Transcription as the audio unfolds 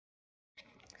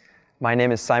My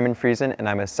name is Simon Friesen, and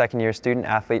I'm a second-year student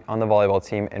athlete on the volleyball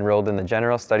team enrolled in the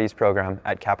General Studies program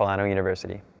at Capilano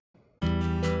University.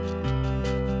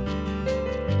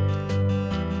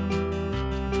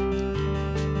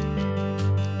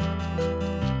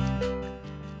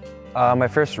 My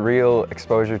first real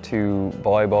exposure to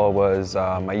volleyball was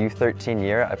my U13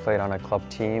 year. I played on a club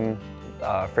team,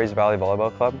 Friesen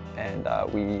Volleyball Club, and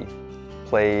we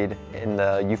played in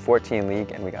the U14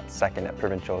 league and we got second at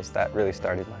provincials. That really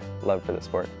started my love for the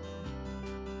sport.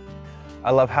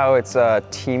 I love how it's a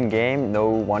team game. No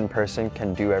one person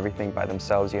can do everything by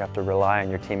themselves. You have to rely on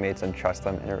your teammates and trust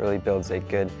them, and it really builds a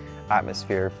good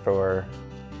atmosphere for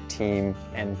team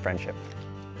and friendship.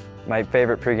 My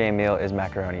favorite pregame meal is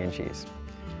macaroni and cheese.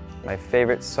 My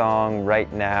favorite song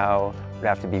right now would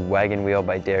have to be Wagon Wheel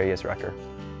by Darius Rucker.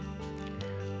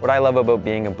 What I love about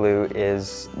being a Blue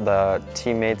is the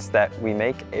teammates that we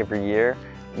make every year.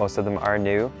 Most of them are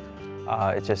new.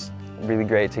 It's just really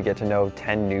great to get to know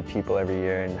 10 new people every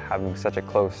year and having such a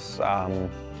close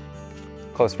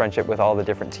friendship with all the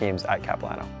different teams at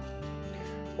Capilano.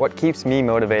 What keeps me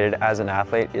motivated as an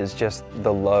athlete is just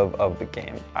the love of the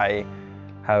game. I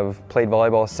have played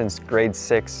volleyball since grade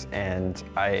 6 and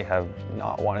I have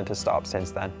not wanted to stop since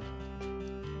then.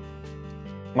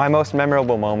 My most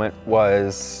memorable moment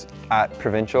was at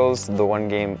provincials, the one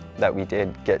game that we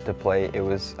did get to play. It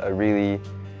was a really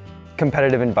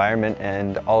competitive environment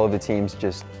and all of the teams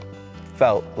just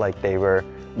felt like they were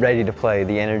ready to play.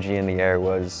 The energy in the air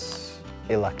was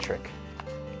electric.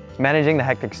 Managing the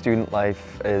hectic student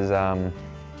life is a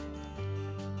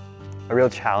real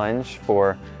challenge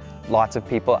for lots of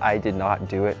people. I did not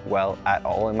do it well at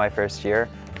all in my first year.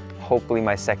 Hopefully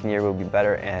my second year will be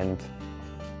better, and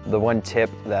the one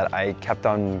tip that I kept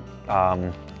on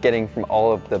getting from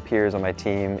all of the peers on my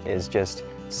team is just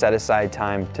set aside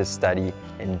time to study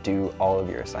and do all of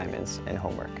your assignments and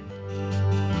homework.